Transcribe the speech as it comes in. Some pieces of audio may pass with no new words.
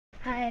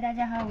嗨，大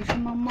家好，我是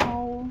猫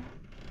猫。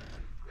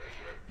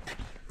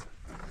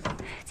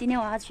今天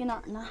我要去哪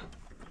儿呢？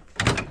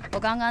我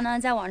刚刚呢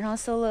在网上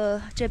搜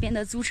了这边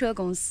的租车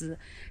公司，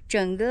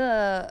整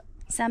个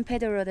San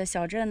Pedro的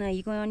小镇呢，一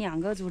共有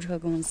2个租车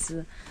公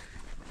司，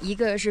一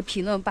个是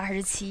评论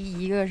87，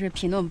一个是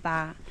评论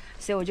8，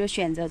所以我就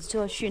选择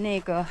就去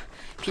那个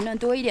评论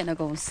多一点的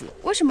公司。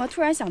为什么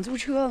突然想租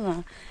车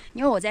呢？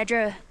因为我在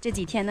这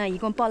几天呢，一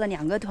共报了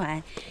2个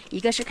团，一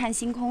个是看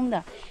星空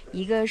的，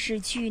一个是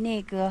去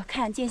那个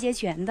看间歇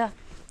泉的。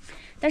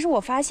但是我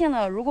发现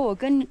了，如果我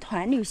跟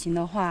团旅行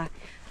的话，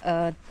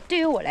对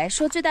于我来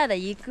说最大的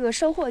一个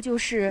收获就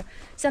是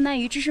相当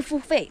于知识付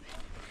费，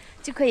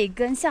就可以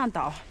跟向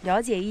导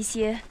了解一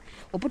些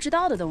我不知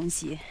道的东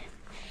西。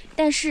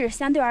但是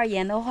相对而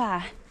言的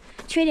话，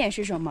缺点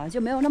是什么？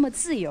就没有那么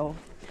自由。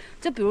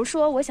就比如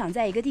说我想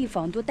在一个地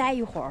方多待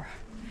一会儿，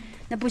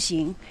那不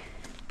行。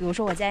比如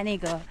说我在那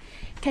个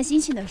看星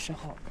星的时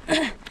候，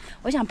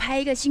我想拍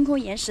一个星空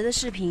延时的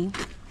视频，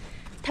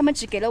他们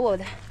只给了我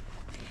的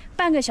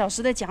半个小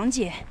时的讲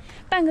解，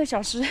半个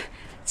小时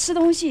吃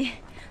东西，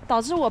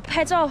导致我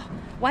拍照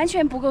完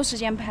全不够时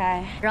间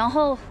拍。然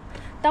后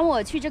当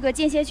我去这个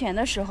间歇泉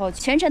的时候，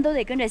全程都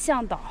得跟着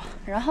向导，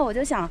然后我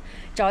就想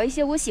找一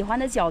些我喜欢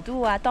的角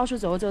度啊，到处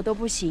走走都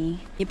不行，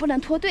你不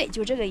能脱队，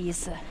就这个意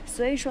思。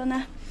所以说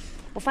呢，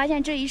我发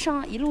现这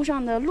一路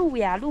上的路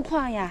呀、路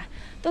况呀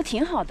都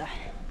挺好的，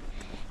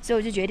所以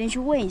我就决定去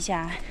问一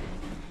下，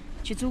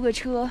去租个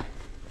车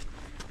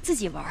自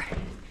己玩，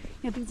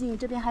因为毕竟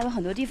这边还有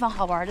很多地方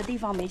好玩的地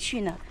方没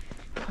去呢。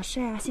好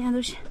晒啊，现在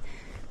都是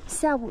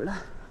下午了，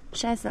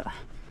晒死了。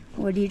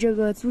我离这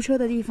个租车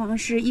的地方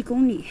是1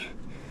公里，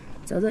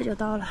走走就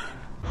到了，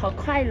好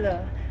快乐。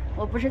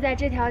我不是在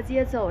这条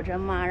街走着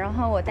嘛，然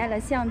后我带了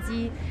相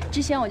机，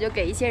之前我就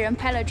给一些人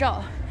拍了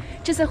照，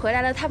这次回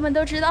来了他们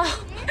都知道，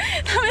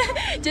他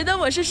们觉得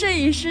我是摄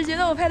影师，觉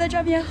得我拍的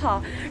照片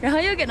好，然后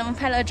又给他们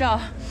拍了照，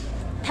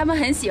他们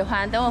很喜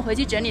欢，等我回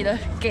去整理了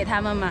给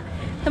他们嘛，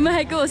他们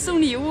还给我送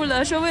礼物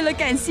了，说为了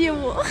感谢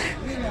我，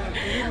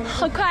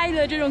好快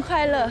乐，这种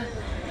快乐。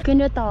跟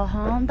着导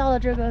航到了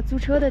这个租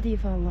车的地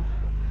方了，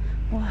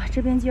哇，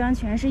这边居然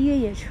全是越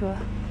野车，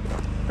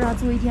不知道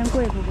租一天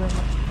贵不贵。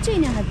这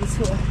辆还不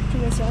错，这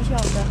个小小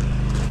的。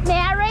May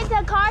I rent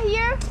a car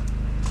here?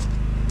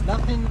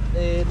 Nothing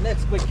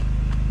next week.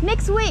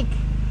 Next week,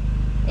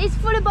 it's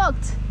fully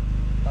booked.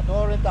 But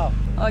all rent out.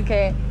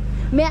 Okay.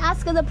 May I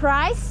ask the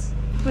price?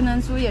 不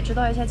能租也知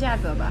道一下价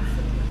格吧。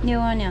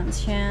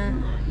62000，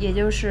也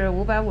就是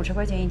550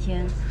块钱一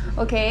天。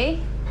OK。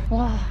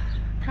哇，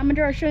他们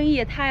这儿生意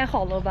也太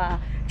好了吧！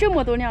这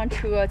么多辆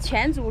车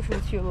全租出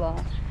去了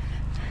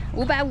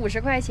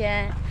，550块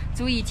钱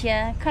租一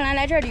天，看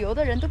来这儿旅游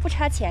的人都不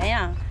差钱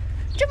呀，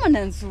这么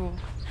能租。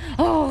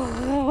哦，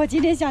我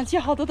今天想去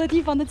好多的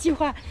地方的计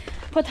划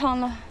破汤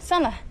了，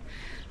算了。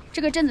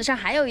这个镇子上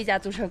还有一家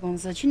租车公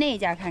司，去那一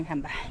家看看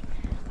吧。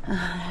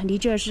啊，离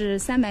这是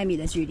300米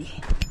的距离。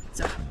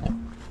走。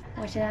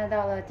我现在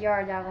到了第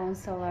2家公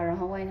司了，然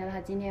后问一下他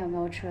今天有没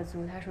有车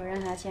租。他说让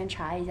他先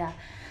查一下，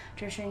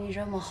这生意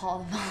这么好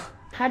的吗？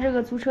他这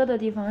个租车的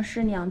地方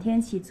是2天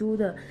起租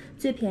的，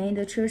最便宜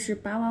的车是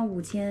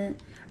85000，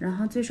然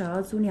后最少要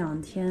租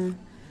2天，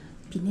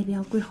比那边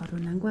要贵好多，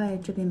难怪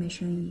这边没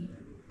生意。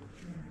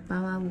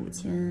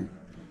85000，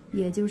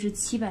也就是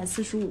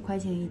745块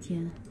钱一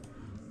天。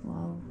哇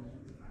哦，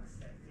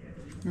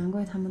难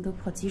怪他们都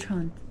跑机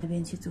场那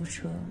边去租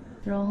车。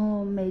然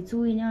后每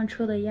租一辆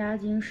车的押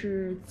金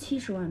是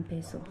70万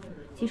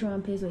peso，70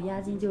万peso押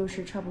金就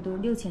是差不多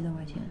6000多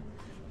块钱，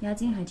押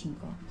金还挺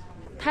高。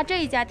他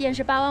这一家店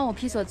是85000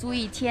披索租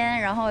一天，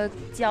然后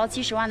交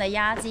70万的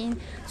押金，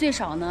最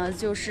少呢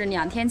就是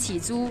2天起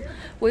租。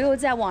我又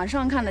在网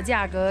上看的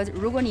价格，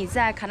如果你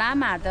在卡拉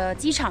马的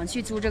机场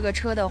去租这个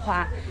车的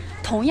话，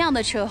同样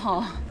的车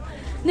哈，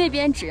那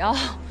边只要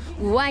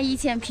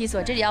51000披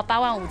索，这里要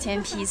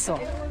85000披索，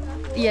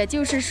也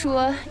就是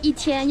说一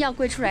天要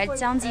贵出来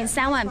将近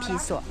3万披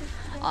索。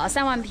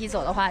3万披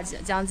索的话，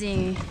将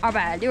近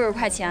260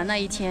块钱那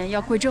一天，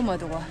要贵这么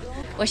多。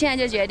我现在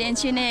就决定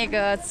去那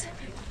个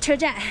车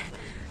站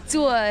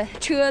坐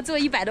车坐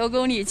100多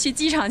公里去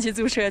机场去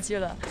租车去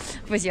了。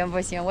不行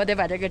不行，我得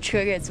把这个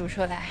车给租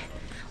出来。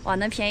哇，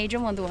能便宜这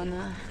么多呢！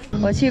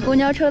我去公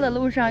交车的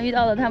路上遇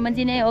到了他们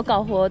今天有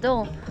搞活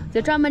动，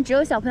就专门只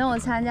有小朋友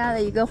参加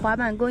的一个滑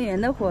板公园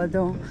的活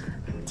动，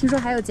听说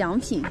还有奖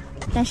品，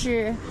但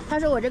是他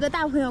说我这个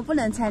大朋友不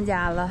能参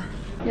加了。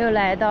又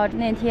来到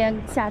那天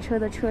下车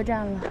的车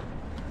站了，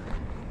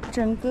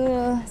整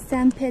个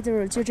San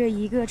Pedro就这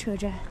一个车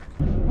站。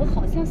我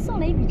好像算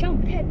了一笔账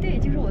不太对，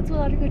就是我坐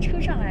到这个车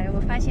上来，我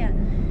发现，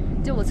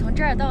就我从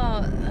这儿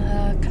到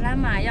克拉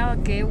玛要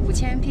给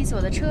5000披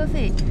索的车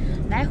费，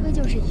来回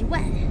就是1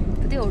万，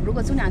不对，我如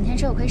果租2天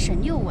车我可以省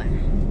6万，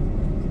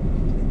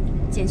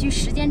减去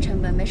时间成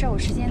本，没事，我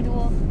时间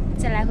多，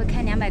再来回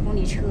开200公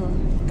里车，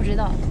不知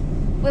道，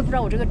我也不知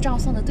道我这个账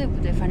算的对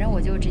不对，反正我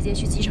就直接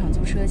去机场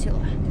租车去了。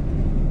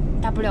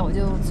大不了我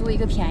就租一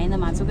个便宜的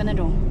嘛，租个那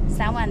种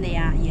3万的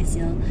呀也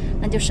行，行，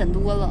那就省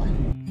多了。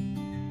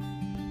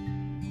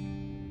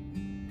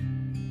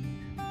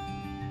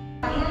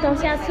到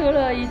下车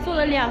了，已坐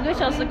了2个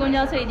小时公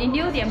交车，已经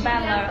6点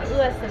半了，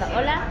饿死了。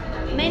好啦，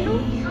美露，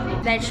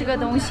再吃个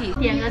东西，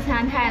点个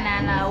餐太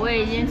难了。我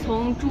已经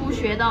从猪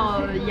学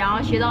到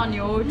羊，学到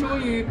牛，终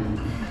于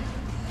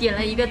点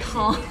了一个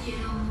汤。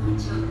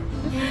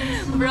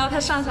我不知道它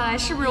上来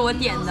是不是我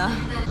点的，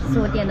是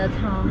我点的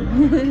汤。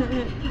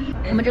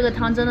我们这个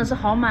汤真的是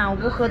好满，我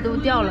不喝都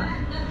掉了。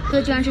这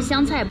个居然是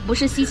香菜，不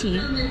是西芹。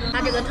它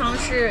这个汤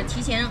是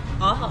提前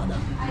熬好的，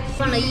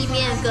放了意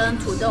面跟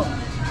土豆。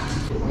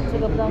这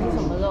个不知道是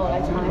什么肉，来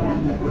尝一下。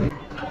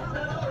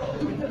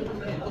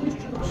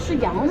是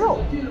羊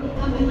肉。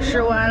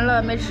吃完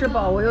了没吃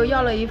饱，我又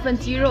要了一份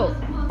鸡肉。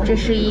这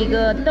是一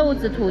个豆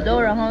子土豆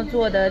然后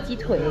做的鸡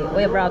腿，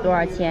我也不知道多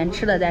少钱，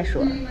吃了再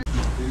说。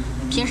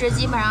平时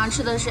基本上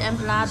吃的是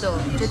empanado，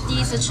 这第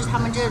一次吃他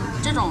们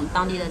这种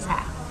当地的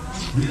菜。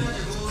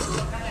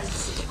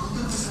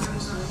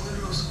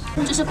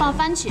这是放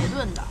番茄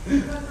炖的，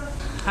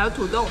还有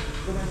土豆、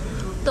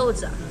豆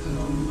子，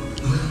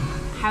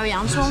还有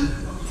洋葱。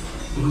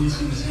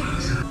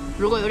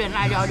如果有点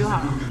辣椒就好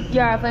了。第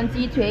2份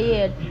鸡腿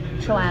也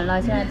吃完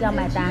了，现在这样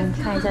买单，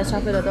看一下消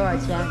费了多少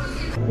钱。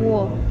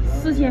哇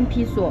，4000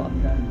披索，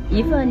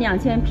一份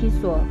2000披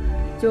索，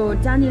就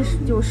将近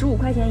95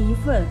块钱一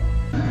份。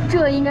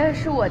这应该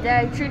是我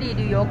在智利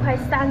旅游快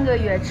3个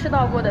月吃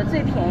到过的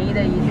最便宜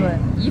的一顿。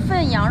一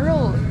份羊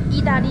肉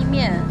意大利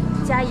面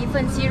加一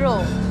份鸡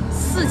肉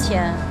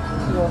，4000。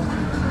哇，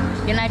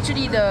原来智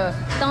利的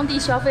当地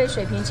消费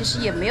水平其实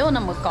也没有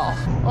那么高。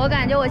我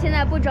感觉我现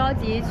在不着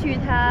急去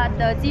它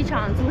的机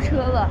场租车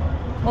了，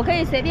我可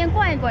以随便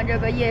逛一逛这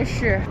个夜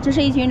市。这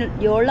是一群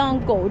流浪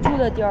狗住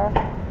的地儿，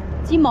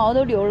鸡毛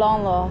都流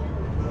浪了，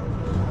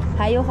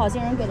还有好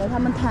心人给了他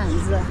们毯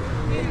子。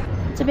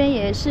这边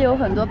也是有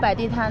很多摆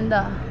地摊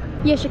的，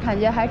夜市感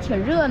觉还挺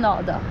热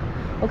闹的。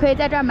我可以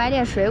在这儿买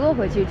点水果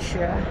回去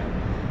吃，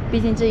毕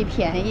竟这里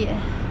便宜。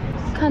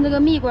看这个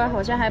蜜瓜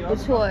好像还不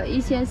错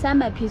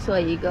，1300披索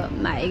一个，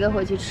买一个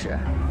回去吃。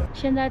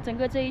现在整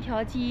个这一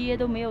条街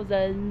都没有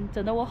人，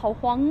整得我好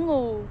慌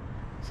哦，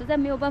实在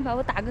没有办法，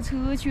我打个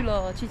车去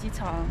了，去机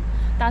场，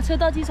打车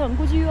到机场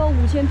估计要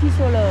5000披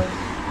索了。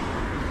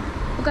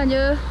我感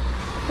觉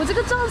我这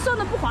个账算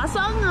的不划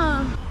算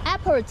啊。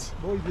Airport，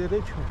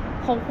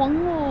 好慌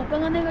哦！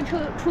刚刚那个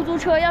出租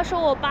车要收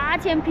我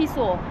8000披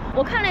索，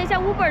我看了一下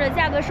Uber 的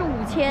价格是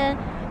5000，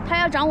他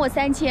要涨我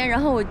3000，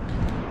然后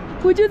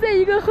我就在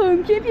一个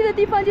很偏僻的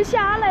地方就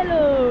下来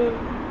了，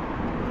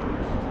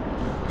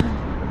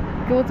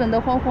给我整得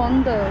慌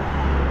慌的。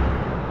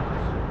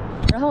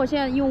然后我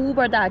现在用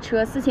Uber 打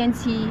车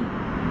4700，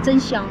真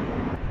香。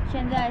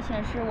现在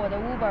显示我的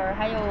Uber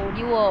还有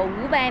离我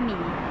500米，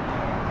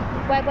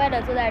乖乖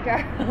的坐在这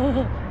儿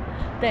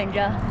等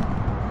着。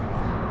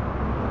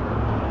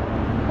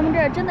他们这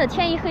儿真的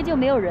天一黑就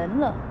没有人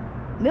了，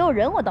没有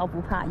人我倒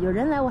不怕，有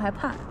人来我还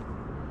怕。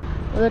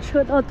我的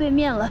车到对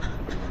面了，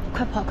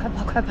快跑快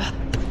跑快跑！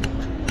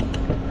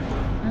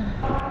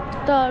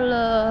到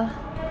了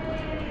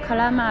卡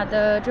拉马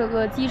的这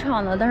个机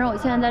场了，但是我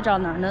现在在找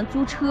哪儿能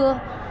租车。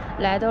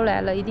来都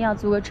来了，一定要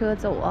租个车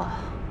走啊！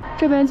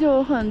这边就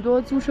有很多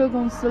租车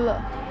公司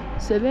了，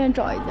随便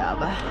找一家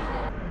吧。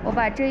我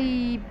把这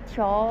一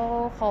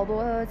条好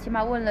多，起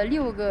码问了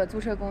6个租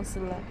车公司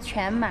了，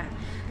全满，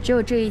只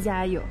有这一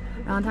家有。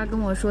然后他跟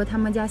我说，他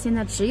们家现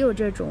在只有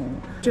这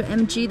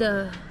MG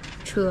的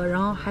车，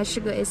然后还是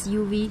个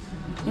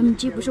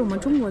SUV。MG 不是我们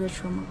中国的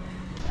车吗？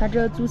他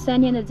这租3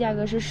天的价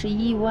格是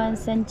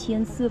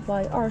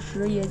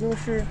113420，也就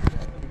是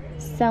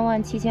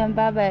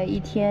37800一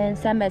天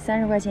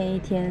，330块钱一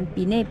天，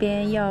比那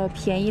边要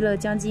便宜了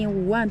将近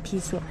5万披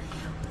索。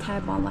太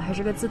棒了，还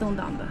是个自动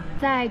挡的。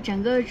在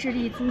整个智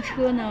利租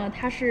车呢，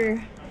它是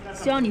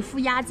需要你付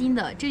押金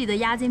的。这里的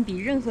押金比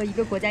任何一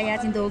个国家押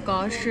金都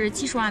高，是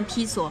70万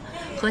披索，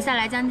合下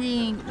来将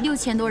近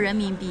6000多人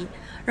民币。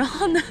然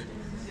后呢，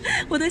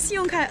我的信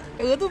用卡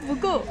额度不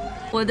够，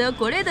我的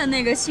国内的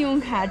那个信用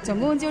卡总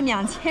共就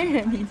2000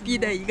人民币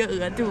的一个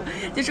额度，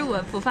就是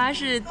我补发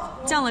是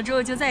降了之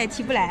后就再也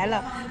提不来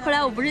了。后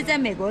来我不是在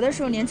美国的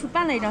时候年初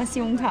办了一张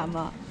信用卡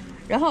吗？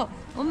然后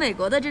我美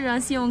国的这张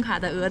信用卡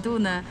的额度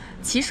呢，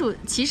起始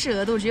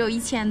额度只有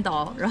1000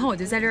刀，然后我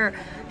就在这儿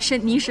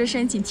临时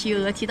申请提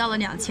额，提到了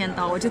2000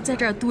刀，我就在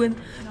这儿蹲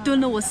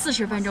了我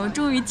40分钟，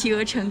终于提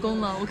额成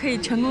功了，我可以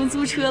成功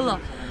租车了，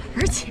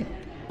而且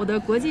我的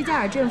国际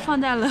驾驶证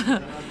放在了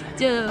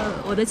就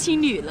我的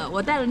青旅了，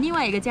我带了另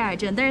外一个驾驶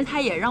证，但是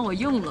他也让我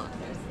用了，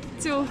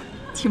就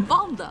挺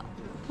棒的，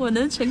我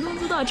能成功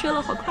租到车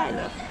了，好快乐！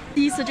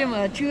第一次这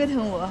么折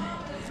腾我，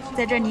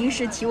在这临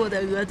时提我的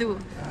额度。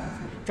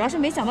主要是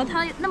没想到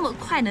他那么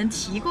快能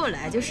提过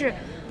来，就是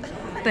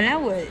本来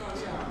我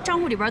账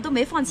户里边都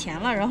没放钱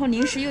了，然后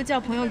临时又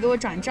叫朋友给我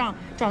转账，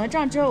转了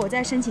账之后我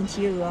再申请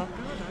提额，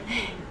唉，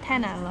太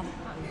难了。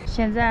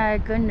现在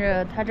跟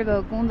着他这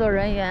个工作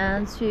人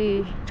员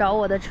去找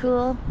我的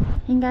车，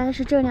应该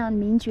是这辆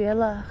名爵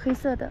了，黑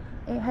色的，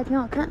哎，还挺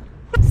好看。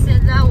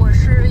现在我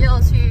是要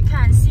去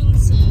看星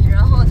星，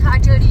然后他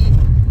这里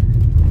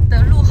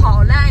的路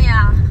好烂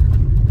呀，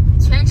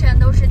全程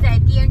都是在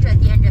颠着。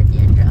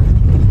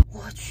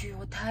我去，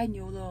我太太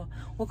牛了！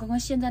我刚刚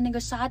陷在那个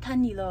沙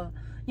滩里了，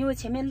因为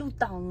前面路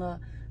挡了，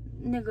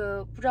那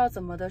个不知道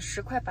怎么的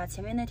石块把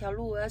前面那条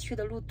路我要去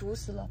的路堵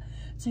死了，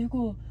结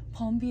果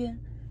旁边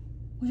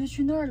我就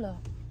去那儿了。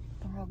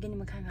等会儿我给你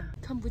们看看，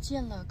看不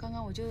见了。刚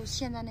刚我就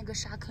陷在那个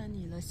沙坑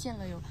里了，陷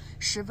了有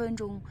10分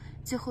钟，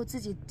最后自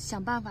己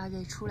想办法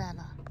给出来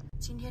了。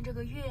今天这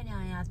个月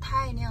亮呀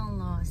太亮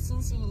了，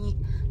星星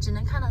只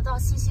能看得到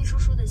稀稀疏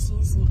疏的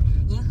星星，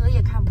银河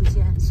也看不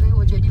见，所以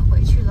我决定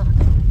回去了。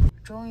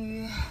终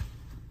于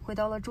回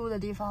到了住的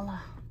地方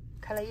了，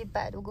开了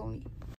100多公里。